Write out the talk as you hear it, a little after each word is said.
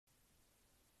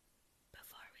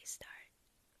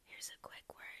here's a quick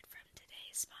word from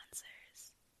today's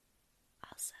sponsors.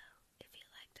 Also, if you'd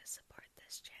like to support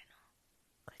this channel,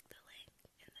 click the link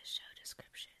in the show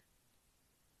description.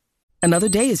 Another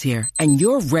day is here, and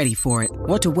you're ready for it.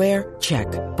 What to wear? Check.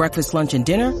 Breakfast, lunch, and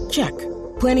dinner? Check.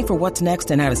 Planning for what's next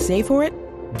and how to save for it?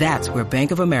 That's where Bank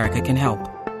of America can help.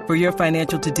 For your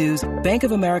financial to-dos, Bank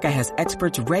of America has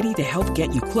experts ready to help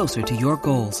get you closer to your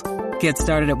goals. Get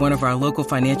started at one of our local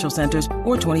financial centers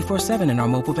or 24/7 in our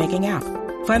mobile banking app.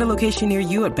 Find a location near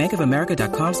you at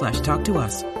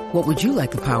bankofamerica.com/talktous. What would you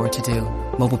like the power to do?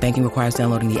 Mobile banking requires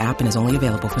downloading the app and is only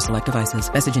available for select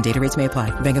devices. Message and data rates may apply.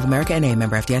 Bank of America N.A.,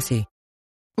 member FDIC.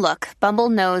 Look, Bumble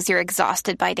knows you're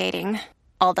exhausted by dating.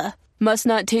 All the must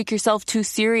not take yourself too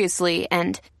seriously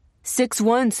and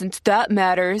 6'1" since that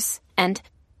matters. And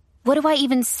what do I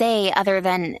even say other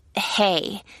than,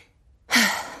 hey?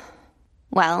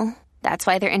 Well, that's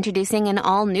why they're introducing an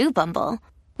all-new Bumble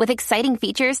with exciting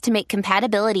features to make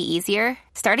compatibility easier,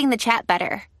 starting the chat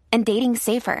better, and dating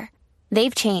safer.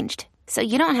 They've changed, so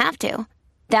you don't have to.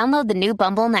 Download the new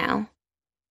Bumble now.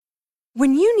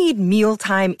 When you need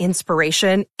mealtime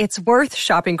inspiration, it's worth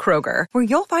shopping Kroger, where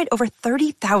you'll find over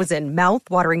 30,000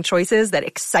 mouth-watering choices that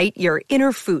excite your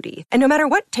inner foodie. And no matter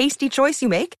what tasty choice you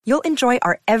make, you'll enjoy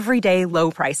our everyday low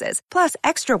prices, plus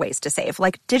extra ways to save,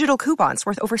 like digital coupons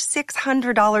worth over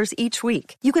 $600 each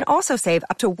week. You can also save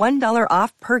up to $1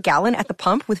 off per gallon at the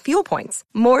pump with fuel points.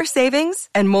 More savings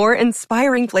and more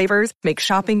inspiring flavors make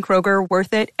shopping Kroger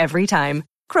worth it every time.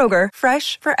 Kroger,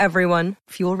 fresh for everyone.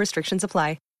 Fuel restrictions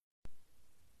apply.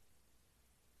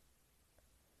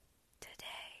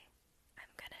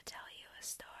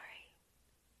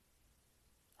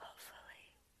 Hopefully,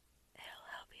 it'll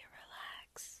help you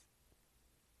relax.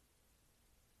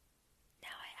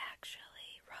 Now, I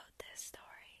actually wrote this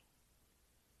story,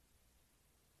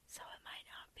 so it might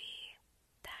not be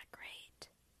that great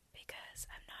because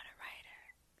I'm not a writer.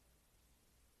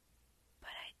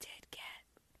 But I did get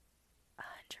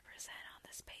 100% on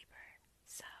this paper,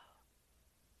 so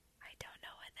I don't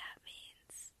know what that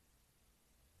means.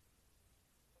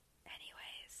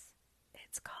 Anyways,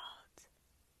 it's called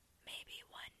Maybe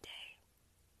One Day,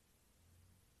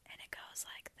 and it goes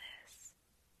like this.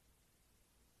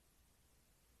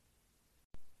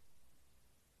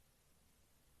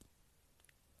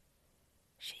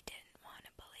 She didn't want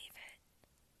to believe it,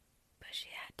 but she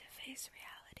had to face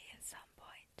reality at some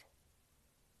point.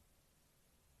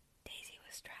 Daisy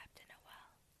was trapped in a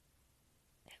well.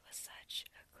 It was such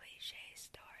a cliche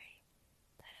story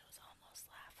that it was almost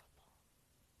laughable.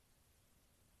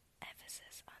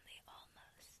 Emphasis on the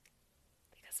almost,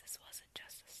 because this wasn't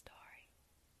just a story.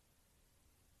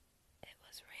 It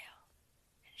was real,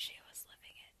 and she was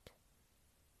living it.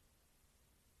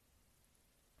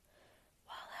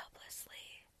 While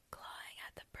helplessly clawing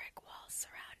at the brick walls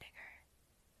surrounding her,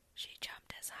 she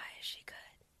jumped as high as she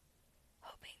could,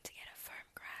 hoping to get a firm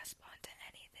grasp onto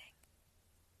anything.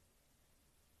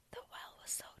 The well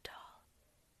was so tall,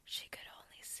 she could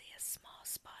only see a small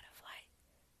spot of light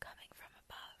coming from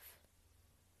above.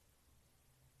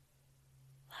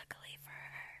 Luckily for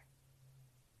her,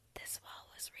 this well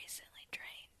was recently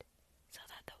drained so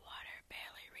that the water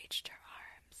barely reached her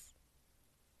arms.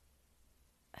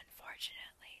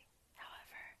 Unfortunately,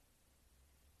 however,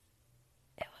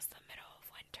 it was the middle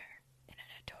of winter in a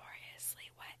notoriously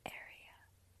wet area.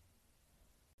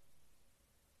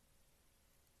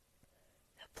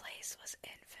 The place was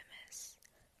infamous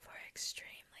for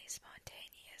extremely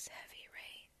spontaneous heavy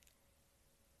rain.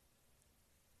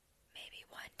 Maybe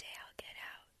one day I'll get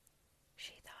out,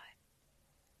 she thought.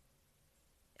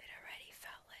 It already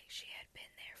felt like she had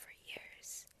been there for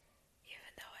years,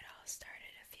 even though it all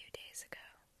started a few days ago.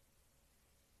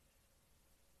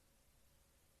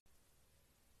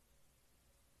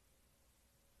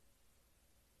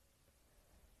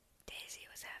 Daisy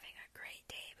was having a great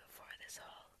day before this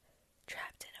whole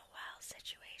trapped in a well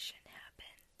situation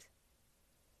happened.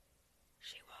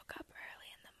 She woke up early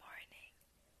in the morning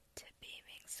to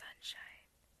beaming sunshine,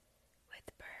 with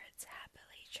birds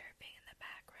happily chirping in the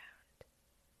background.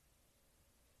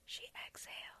 She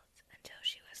exhaled until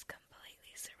she was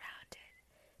completely surrounded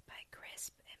by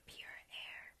crisp and pure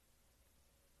air.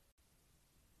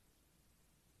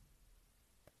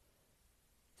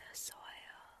 The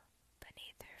soil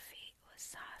beneath her feet was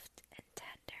soft and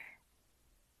tender.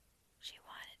 She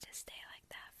wanted to stay like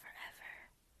that forever,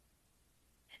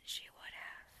 and she would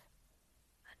have,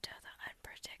 until the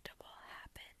unpredictable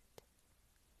happened.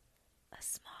 A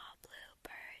small blue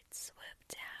bird swooped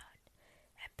down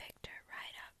and picked her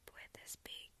right up with his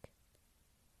beak.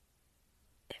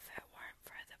 If it weren't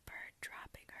for the bird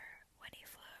dropping her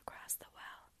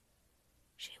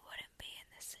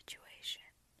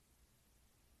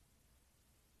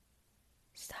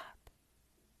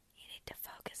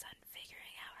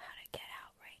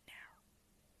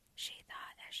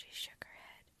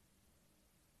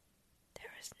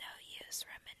was no use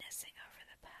reminiscing over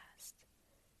the past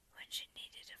when she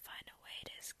needed to find a way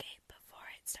to escape before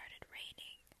it started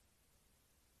raining.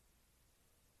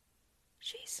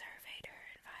 She surveyed her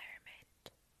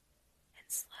environment and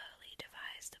slowly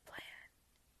devised a plan.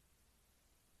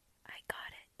 I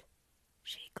got it,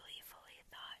 she gleefully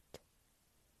thought.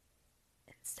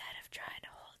 Instead of trying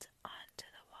to hold on to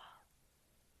the wall,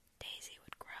 Daisy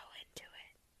would grow into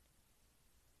it.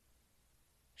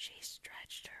 She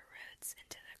stretched her roots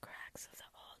into the cracks of the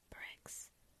old bricks,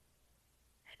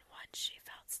 and once she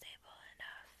felt stable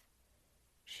enough,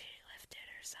 she lifted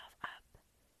herself up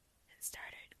and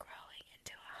started growing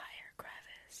into a higher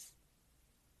crevice.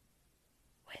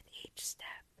 With each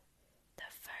step, the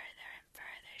further and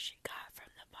further she got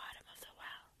from the bottom of the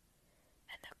well,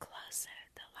 and the closer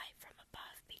the light from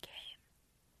above became.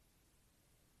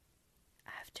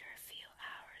 After a few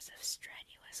hours of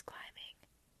strenuous climbing,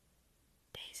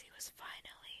 Daisy was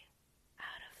finally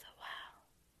out of the well.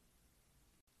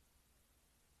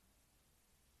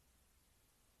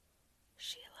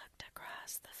 She looked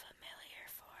across the familiar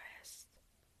forest.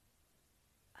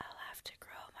 I'll have to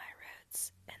grow my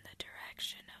roots in the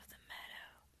direction of the meadow,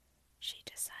 she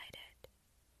decided.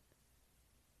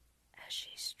 As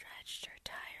she stretched her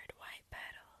tired white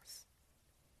petals,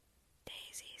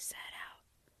 Daisy set out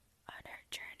on her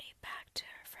journey back to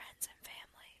her friends and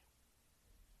family.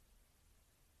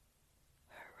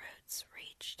 Her roots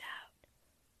reached out,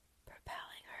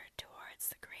 propelling her towards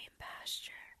the green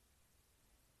pasture.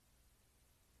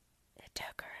 It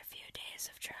took her a few days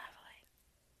of traveling,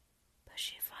 but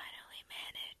she finally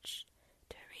managed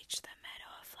to reach the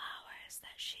meadow of flowers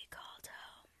that she called home.